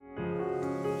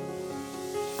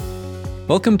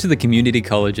Welcome to the Community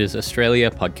Colleges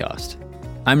Australia podcast.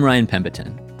 I'm Ryan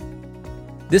Pemberton.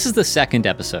 This is the second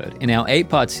episode in our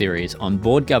 8-part series on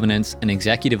board governance and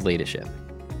executive leadership.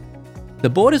 The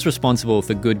board is responsible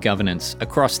for good governance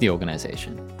across the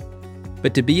organisation.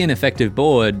 But to be an effective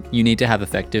board, you need to have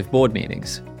effective board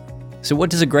meetings. So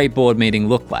what does a great board meeting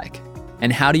look like?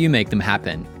 And how do you make them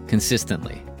happen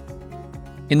consistently?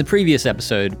 In the previous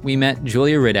episode, we met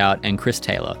Julia Ridout and Chris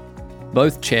Taylor,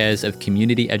 both chairs of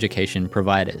community education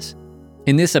providers.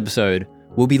 In this episode,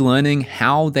 we'll be learning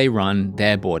how they run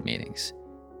their board meetings.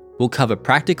 We'll cover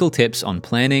practical tips on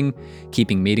planning,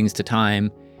 keeping meetings to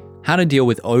time, how to deal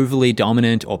with overly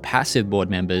dominant or passive board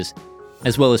members,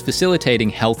 as well as facilitating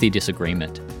healthy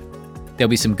disagreement. There'll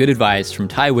be some good advice from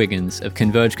Ty Wiggins of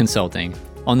Converge Consulting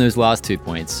on those last 2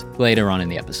 points later on in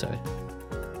the episode.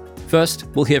 First,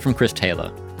 we'll hear from Chris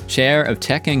Taylor, chair of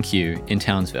Tech NQ in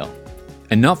Townsville,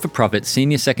 a not-for-profit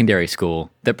senior secondary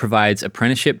school that provides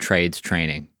apprenticeship trades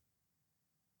training.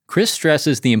 Chris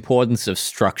stresses the importance of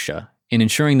structure in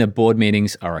ensuring that board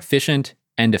meetings are efficient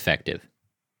and effective.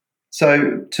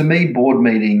 So to me, board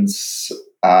meetings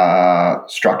are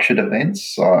structured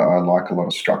events. I like a lot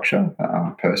of structure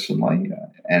personally,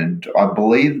 and I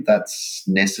believe that's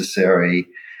necessary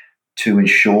to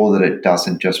ensure that it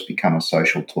doesn't just become a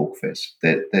social talk fest.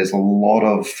 That there's a lot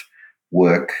of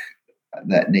work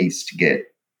that needs to get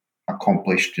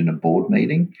accomplished in a board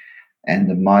meeting, and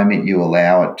the moment you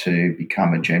allow it to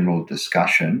become a general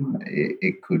discussion,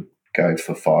 it could go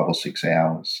for 5 or 6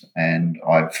 hours. And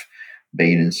I've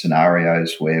been in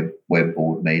scenarios where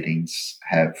board meetings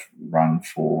have run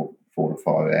for 4 to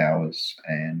 5 hours,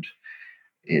 and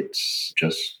it's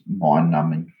just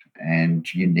mind-numbing.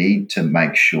 And you need to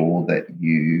make sure that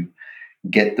you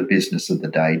get the business of the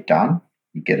day done,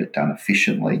 you get it done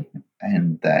efficiently,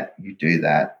 and that you do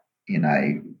that in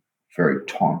a very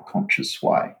time-conscious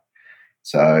way.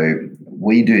 So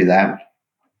we do that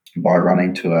by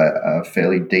running to a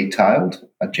fairly detailed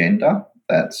agenda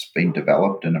that's been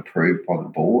developed and approved by the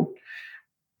board.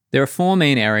 There are 4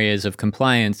 main areas of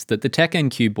compliance that the Tech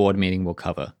NQ board meeting will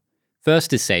cover.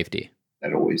 First is safety.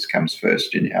 That always comes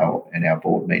first in our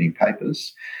board meeting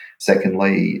papers.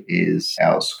 Secondly is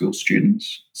our school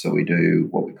students. So we do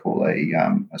what we call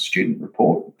a student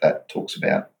report that talks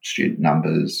about student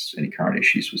numbers, any current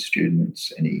issues with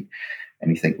students,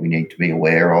 anything we need to be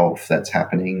aware of that's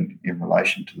happening in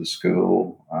relation to the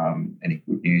school, any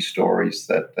good news stories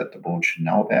that the board should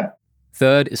know about.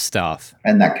 Third is staff.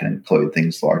 And that can include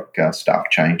things like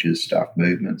staff changes, staff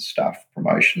movements, staff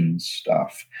promotions,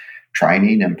 staff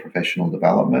training and professional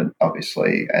development.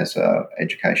 Obviously, as an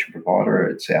education provider,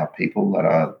 it's our people that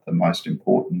are the most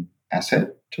important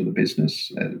asset to the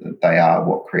business. They are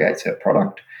what creates our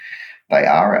product. They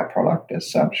are our product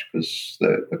as such, because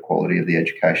the quality of the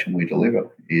education we deliver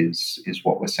is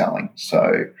what we're selling.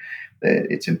 So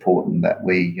it's important that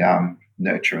we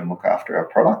nurture and look after our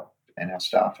product and our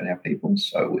staff and our people.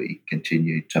 So we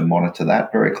continue to monitor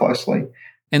that very closely.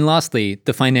 And lastly,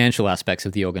 the financial aspects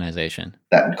of the organisation.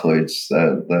 That includes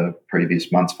the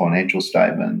previous month's financial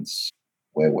statements,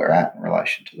 where we're at in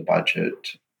relation to the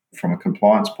budget. From a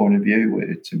compliance point of view,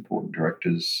 it's important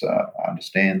directors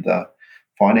understand the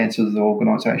finances of the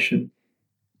organisation.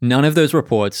 None of those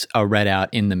reports are read out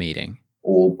in the meeting.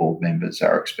 All board members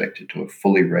are expected to have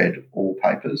fully read all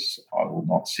papers. I will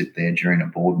not sit there during a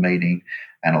board meeting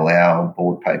and allow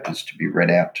board papers to be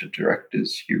read out to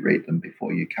directors. You read them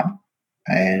before you come.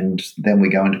 And then we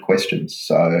go into questions.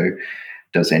 So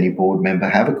does any board member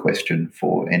have a question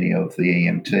for any of the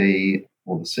EMT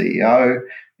or the CEO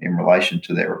in relation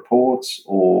to their reports,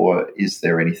 or is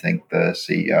there anything the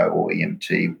CEO or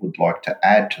EMT would like to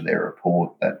add to their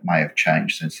report that may have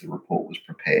changed since the report was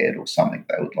prepared, or something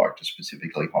they would like to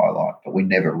specifically highlight? But we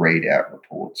never read out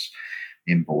reports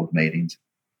in board meetings.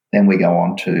 Then we go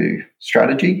on to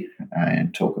strategy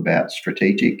and talk about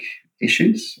strategic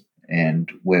issues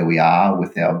and where we are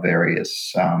with our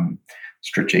various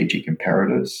strategic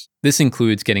imperatives. This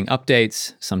includes getting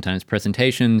updates, sometimes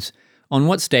presentations, on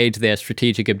what stage their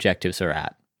strategic objectives are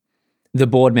at. The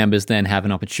board members then have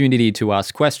an opportunity to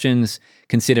ask questions,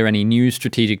 consider any new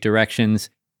strategic directions,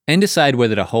 and decide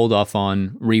whether to hold off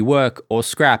on, rework, or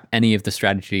scrap any of the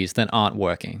strategies that aren't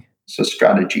working. So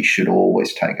strategy should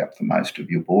always take up the most of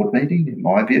your board meeting, in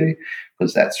my view,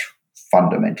 because that's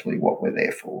fundamentally what we're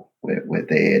there for. We're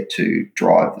there to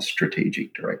drive the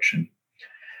strategic direction.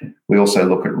 We also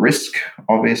look at risk,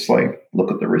 obviously, look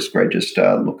at the risk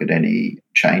register, look at any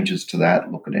changes to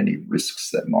that, look at any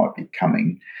risks that might be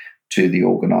coming to the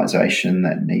organisation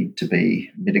that need to be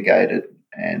mitigated,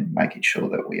 and making sure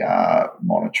that we are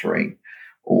monitoring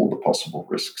all the possible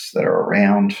risks that are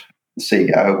around. The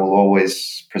CEO will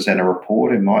always present a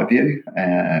report, in my view,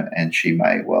 and she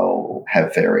may well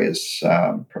have various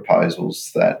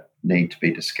proposals that need to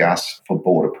be discussed for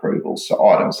board approval. So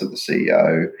items that the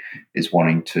CEO is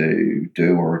wanting to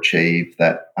do or achieve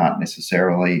that aren't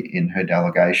necessarily in her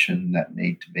delegation that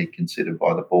need to be considered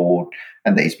by the board.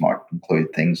 And these might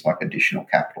include things like additional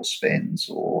capital spends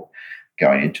or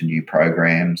going into new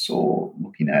programs or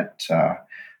looking at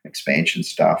expansion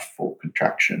stuff or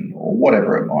contraction or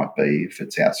whatever it might be. If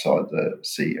it's outside the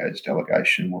CEO's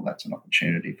delegation, well, that's an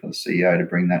opportunity for the CEO to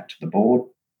bring that to the board.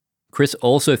 Chris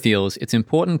also feels it's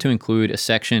important to include a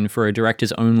section for a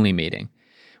directors-only meeting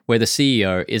where the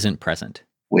CEO isn't present.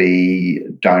 We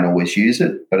don't always use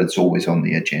it, but it's always on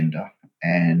the agenda.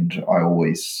 And I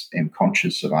always am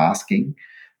conscious of asking,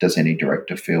 does any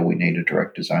director feel we need a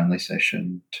directors-only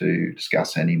session to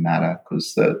discuss any matter?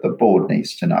 Because the board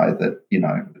needs to know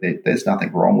that, there's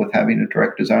nothing wrong with having a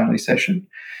directors-only session.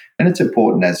 And it's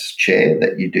important as chair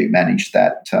that you do manage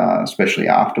that, especially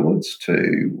afterwards,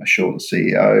 to assure the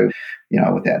CEO,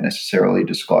 without necessarily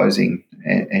disclosing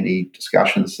any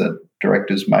discussions that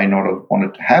directors may not have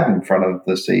wanted to have in front of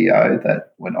the CEO,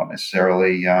 that we're not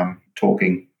necessarily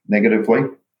talking negatively.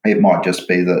 It might just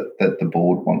be that the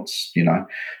board wants, to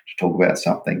talk about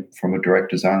something from a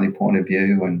directors only point of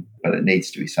view, but it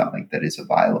needs to be something that is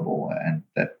available and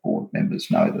that board members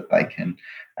know that they can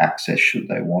access should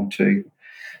they want to.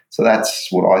 So that's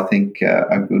what I think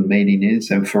a good meeting is.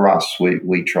 And for us,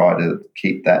 we try to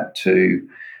keep that to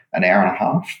an hour and a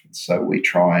half. So we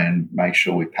try and make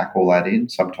sure we pack all that in.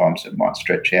 Sometimes it might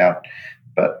stretch out,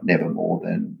 but never more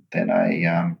than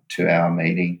a 2-hour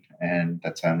meeting. And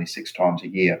that's only 6 times a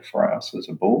year for us as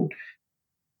a board.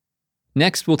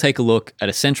 Next, we'll take a look at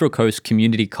a Central Coast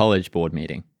Community College board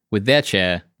meeting with their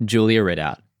chair, Julia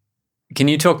Ridout. Can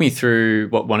you talk me through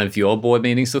what one of your board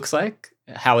meetings looks like?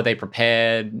 How are they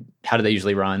prepared? How do they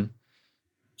usually run?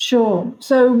 Sure.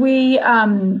 So we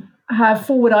have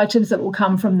forward items that will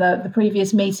come from the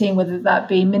previous meeting, whether that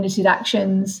be minuted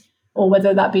actions or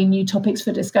whether that be new topics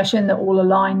for discussion that all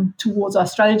align towards our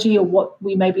strategy or what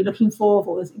we may be looking for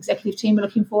or the executive team are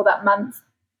looking for that month.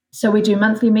 So we do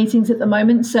monthly meetings at the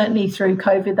moment. Certainly through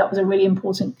COVID, that was a really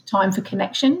important time for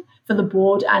connection for the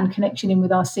board and connection in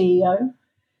with our CEO.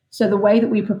 So the way that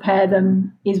we prepare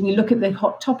them is we look at the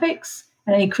hot topics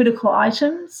and any critical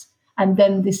items, and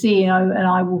then the CEO and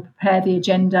I will prepare the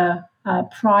agenda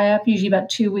prior, usually about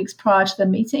 2 weeks prior to the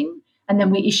meeting, and then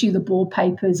we issue the board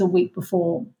papers a week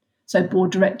before. So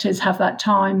board directors have that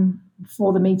time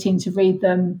before the meeting to read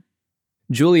them.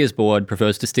 Julia's board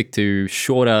prefers to stick to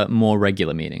shorter, more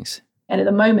regular meetings. And at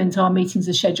the moment, our meetings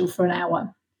are scheduled for an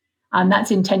hour, and that's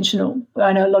intentional.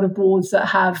 I know a lot of boards that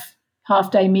have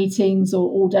half-day meetings or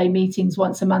all-day meetings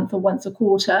once a month or once a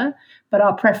quarter, but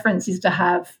our preference is to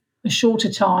have a shorter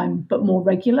time but more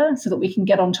regular so that we can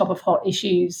get on top of hot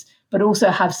issues, but also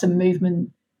have some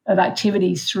movement of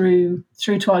activities through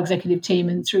to our executive team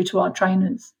and through to our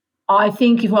trainers. I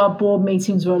think if our board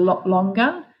meetings were a lot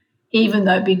longer, even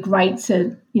though it'd be great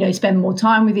to spend more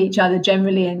time with each other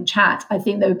generally and chat, I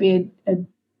think there would be a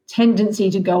tendency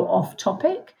to go off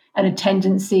topic and a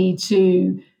tendency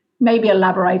to maybe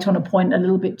elaborate on a point a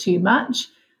little bit too much.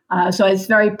 So it's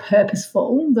very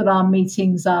purposeful that our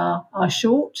meetings are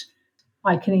short.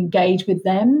 I can engage with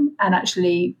them and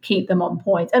actually keep them on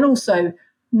point, and also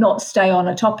not stay on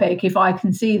a topic. If I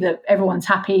can see that everyone's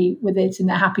happy with it and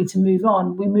they're happy to move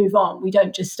on, we move on. We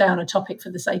don't just stay on a topic for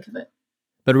the sake of it.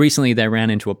 But recently they ran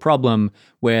into a problem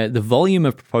where the volume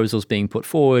of proposals being put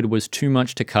forward was too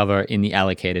much to cover in the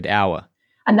allocated hour.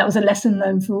 And that was a lesson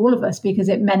learned for all of us, because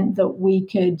it meant that we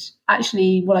could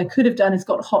actually, what I could have done is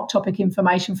got hot topic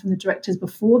information from the directors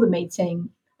before the meeting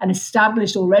and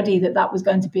established already that was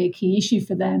going to be a key issue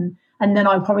for them. And then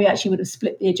I probably actually would have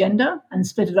split the agenda and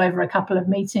split it over a couple of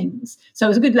meetings. So it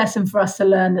was a good lesson for us to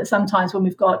learn that sometimes when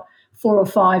we've got 4 or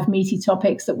 5 meaty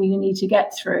topics that we need to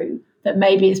get through, that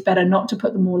maybe it's better not to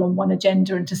put them all on one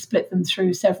agenda and to split them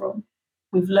through several.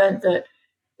 We've learned that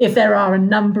if there are a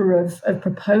number of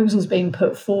proposals being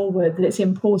put forward, that it's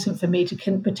important for me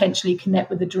to potentially connect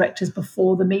with the directors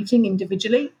before the meeting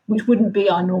individually, which wouldn't be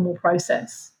our normal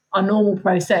process. Our normal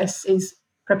process is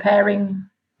preparing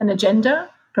an agenda,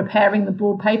 preparing the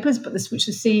board papers, which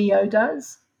the CEO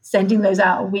does, sending those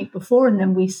out a week before, and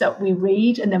then we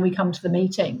read, and then we come to the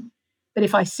meeting. But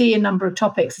if I see a number of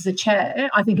topics as a chair,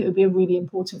 I think it would be really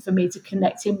important for me to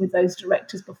connect in with those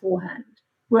directors beforehand.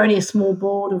 We're only a small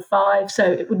board of 5, so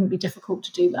it wouldn't be difficult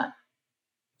to do that.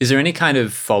 Is there any kind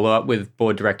of follow-up with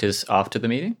board directors after the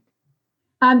meeting?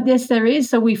 Yes, there is.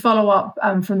 So we follow up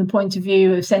from the point of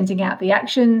view of sending out the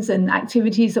actions and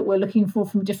activities that we're looking for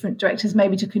from different directors,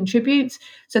 maybe to contribute.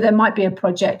 So there might be a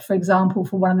project, for example,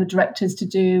 for one of the directors to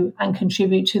do and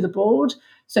contribute to the board.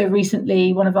 So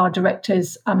recently, one of our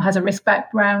directors has a risk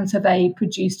background, so they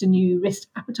produced a new risk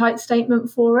appetite statement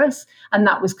for us, and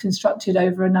that was constructed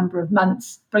over a number of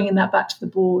months, bringing that back to the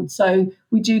board. So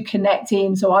we do connect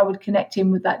in. So I would connect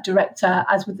in with that director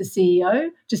as with the CEO,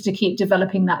 just to keep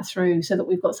developing that through so that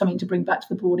we've got something to bring back to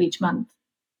the board each month.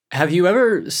 Have you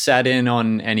ever sat in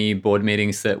on any board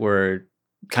meetings that were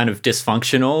kind of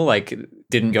dysfunctional, like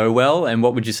didn't go well? And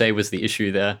what would you say was the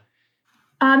issue there?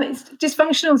 It's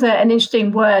dysfunctional is an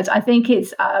interesting word. I think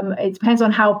it depends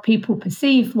on how people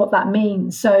perceive what that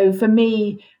means. So for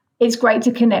me, it's great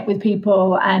to connect with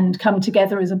people and come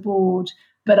together as a board.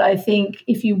 But I think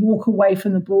if you walk away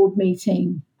from the board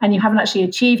meeting and you haven't actually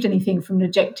achieved anything from an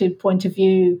objective point of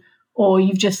view, or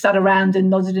you've just sat around and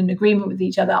nodded in agreement with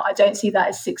each other, I don't see that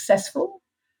as successful.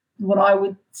 What I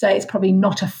would say is probably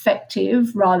not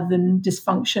effective rather than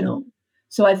dysfunctional.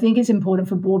 So I think it's important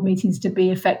for board meetings to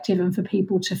be effective and for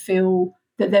people to feel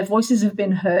that their voices have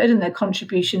been heard and their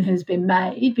contribution has been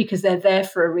made because they're there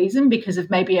for a reason, because of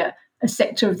maybe a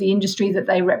sector of the industry that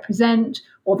they represent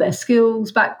or their skills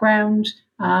background.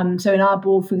 So in our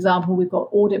board, for example, we've got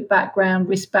audit background,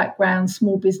 risk background,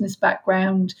 small business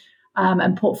background,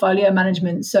 and portfolio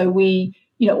management. So we,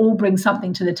 all bring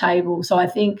something to the table. So I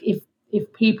think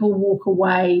if people walk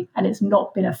away and it's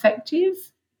not been effective,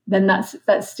 then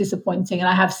that's disappointing. And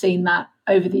I have seen that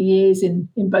over the years in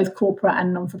both corporate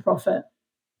and non-for-profit.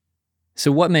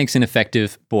 So what makes an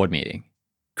effective board meeting?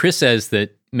 Chris says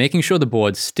that making sure the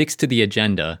board sticks to the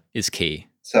agenda is key.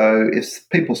 So if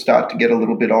people start to get a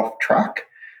little bit off track,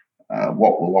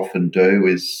 what we'll often do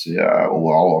is,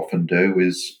 or I'll often do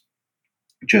is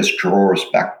just draw us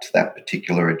back to that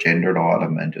particular agenda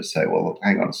item and just say, well,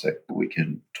 hang on a sec, we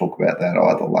can talk about that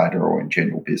either later or in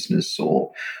general business,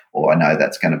 or I know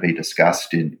that's going to be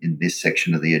discussed in this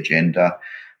section of the agenda.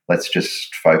 Let's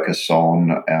just focus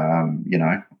on,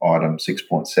 item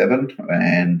 6.7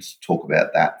 and talk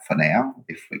about that for now,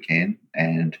 if we can,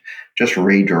 and just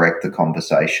redirect the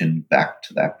conversation back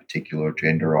to that particular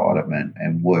agenda item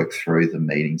and work through the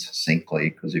meeting succinctly.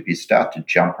 Because if you start to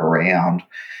jump around,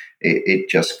 it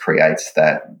just creates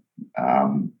that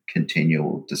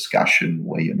continual discussion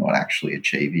where you're not actually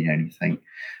achieving anything.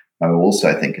 I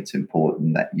also think it's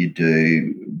important that you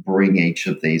do bring each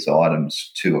of these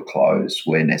items to a close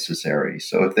where necessary.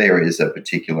 So if there is a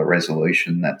particular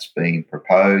resolution that's being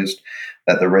proposed,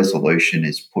 that the resolution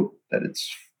is put, that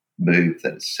it's moved,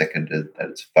 that it's seconded, that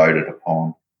it's voted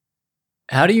upon.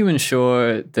 How do you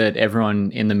ensure that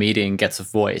everyone in the meeting gets a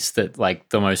voice, that like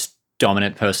the most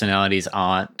dominant personalities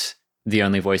aren't the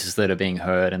only voices that are being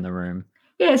heard in the room?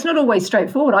 Yeah, it's not always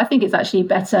straightforward. I think it's actually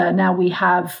better now we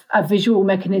have a visual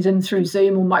mechanism through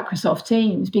Zoom or Microsoft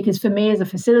Teams, because for me as a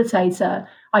facilitator,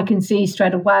 I can see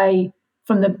straight away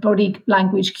from the body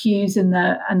language cues and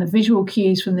the visual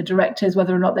cues from the directors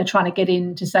whether or not they're trying to get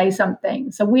in to say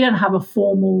something. So we don't have a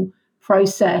formal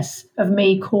process of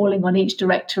me calling on each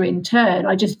director in turn.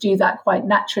 I just do that quite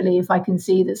naturally if I can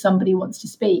see that somebody wants to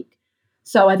speak.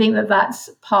 So I think that that's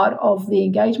part of the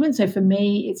engagement. So for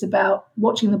me, it's about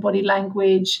watching the body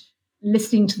language,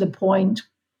 listening to the point,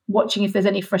 watching if there's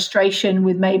any frustration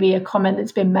with maybe a comment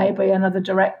that's been made by another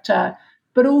director,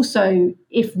 but also,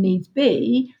 if needs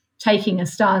be, taking a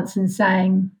stance and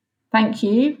saying, thank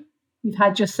you, you've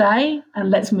had your say,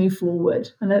 and let's move forward.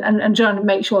 And trying to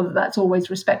make sure that that's always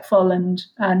respectful and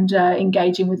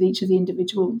engaging with each of the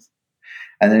individuals.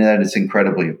 And then that it's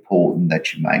incredibly important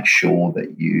that you make sure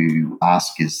that you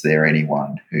ask, is there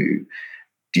anyone who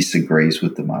disagrees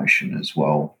with the motion as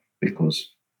well? And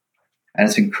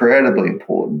it's incredibly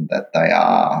important that they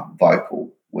are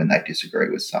vocal when they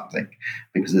disagree with something,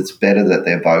 because it's better that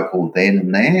they're vocal then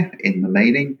and there in the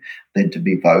meeting than to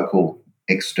be vocal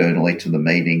externally to the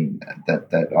meeting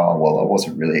that I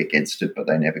wasn't really against it, but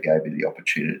they never gave me the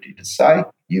opportunity to say.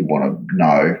 You want to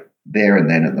know there and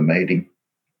then at the meeting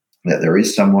that there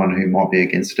is someone who might be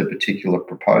against a particular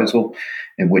proposal,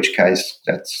 in which case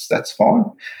that's fine.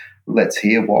 Let's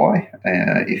hear why,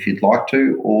 if you'd like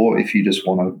to, or if you just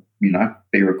want to,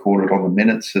 be recorded on the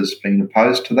minutes as being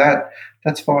opposed to that,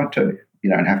 that's fine too. You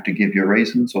don't have to give your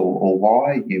reasons or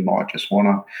why. You might just want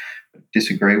to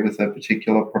disagree with a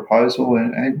particular proposal,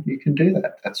 and you can do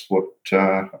that. That's what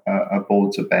a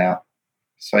board's about.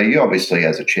 So you obviously,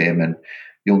 as a chairman,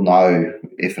 you'll know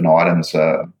if an item's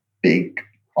a big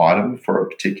item for a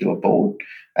particular board,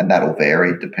 and that'll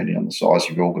vary depending on the size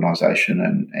of your organisation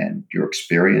and your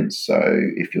experience. So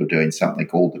if you're doing something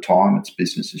all the time, it's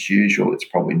business as usual. It's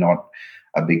probably not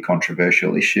a big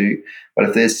controversial issue. But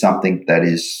if there's something that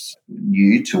is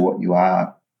new to what you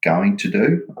are going to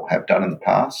do or have done in the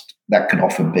past, that can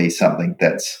often be something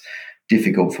that's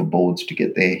difficult for boards to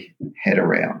get their head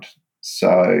around.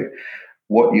 So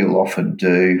what you'll often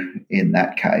do in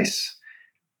that case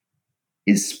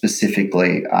is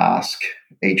specifically ask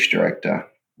each director,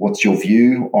 what's your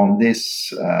view on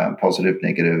this, positive,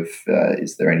 negative?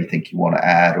 Is there anything you want to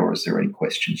add, or is there any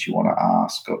questions you want to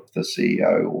ask of the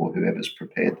CEO or whoever's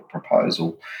prepared the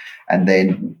proposal? And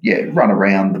then, run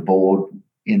around the board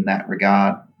in that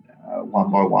regard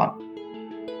one by one.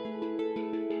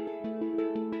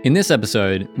 In this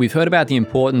episode, we've heard about the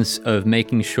importance of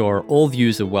making sure all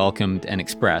views are welcomed and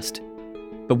expressed.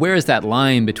 But where is that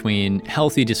line between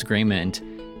healthy disagreement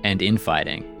and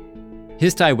infighting?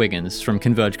 Here's Ty Wiggins from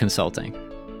Converge Consulting.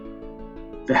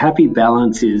 The happy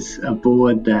balance is a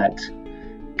board that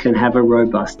can have a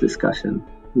robust discussion,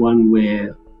 one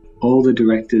where all the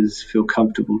directors feel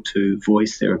comfortable to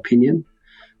voice their opinion.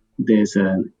 There's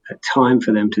a time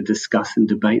for them to discuss and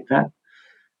debate that,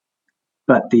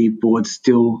 but the board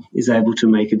still is able to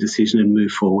make a decision and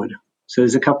move forward. So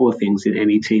there's a couple of things in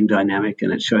any team dynamic,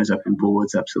 and it shows up in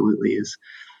boards absolutely, is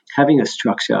having a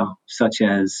structure such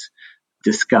as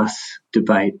discuss,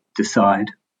 debate,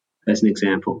 decide, as an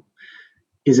example,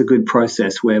 is a good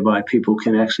process whereby people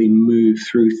can actually move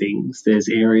through things. There's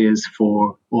areas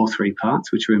for all three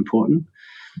parts which are important.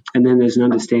 And then there's an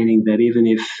understanding that even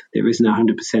if there isn't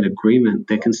 100% agreement,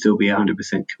 there can still be 100%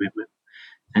 commitment.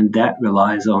 And that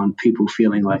relies on people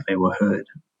feeling like they were heard.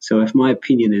 So if my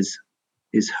opinion is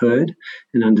heard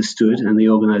and understood and the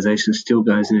organisation still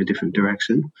goes in a different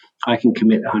direction, I can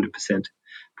commit 100%.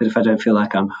 But if I don't feel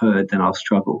like I'm heard, then I'll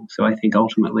struggle. So I think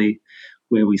ultimately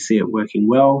where we see it working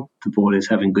well, the board is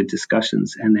having good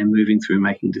discussions and they're moving through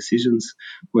making decisions.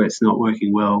 Where it's not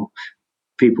working well,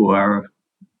 people are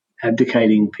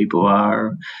abdicating, people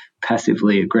are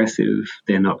passively aggressive,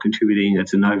 they're not contributing,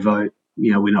 it's a no vote,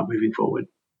 we're not moving forward.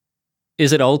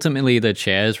 Is it ultimately the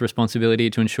chair's responsibility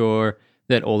to ensure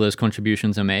that all those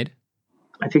contributions are made?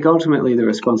 I think ultimately the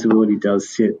responsibility does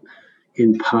sit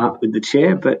in part with the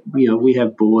chair, but we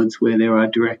have boards where there are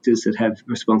directors that have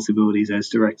responsibilities as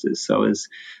directors. So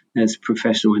as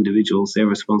professional individuals, they're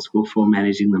responsible for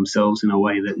managing themselves in a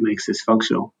way that makes this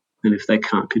functional. And if they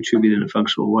can't contribute in a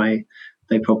functional way,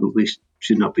 they probably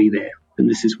should not be there. And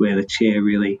this is where the chair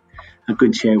a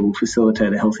good chair will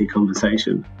facilitate a healthy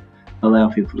conversation, allow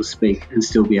people to speak and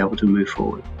still be able to move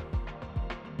forward.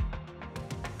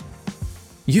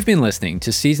 You've been listening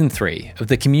to Season 3 of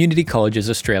the Community Colleges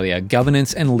Australia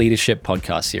Governance and Leadership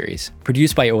podcast series,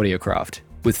 produced by Audiocraft,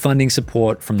 with funding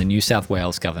support from the New South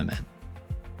Wales Government.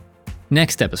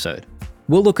 Next episode,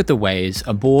 we'll look at the ways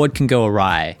a board can go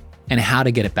awry and how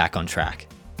to get it back on track.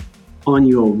 On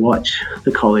your watch,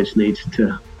 the college needs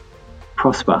to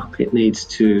prosper. It needs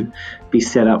to be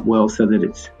set up well so that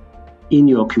it's in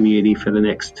your community for the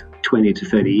next 20 to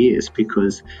 30 years,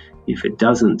 because if it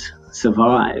doesn't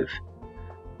survive,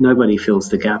 nobody fills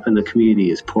the gap and the community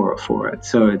is poorer for it.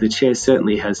 So the chair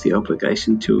certainly has the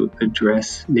obligation to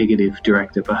address negative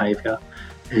director behaviour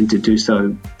and to do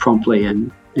so promptly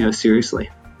and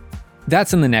seriously.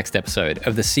 That's in the next episode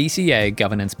of the CCA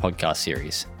Governance podcast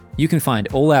series. You can find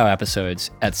all our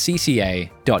episodes at cca.edu.au.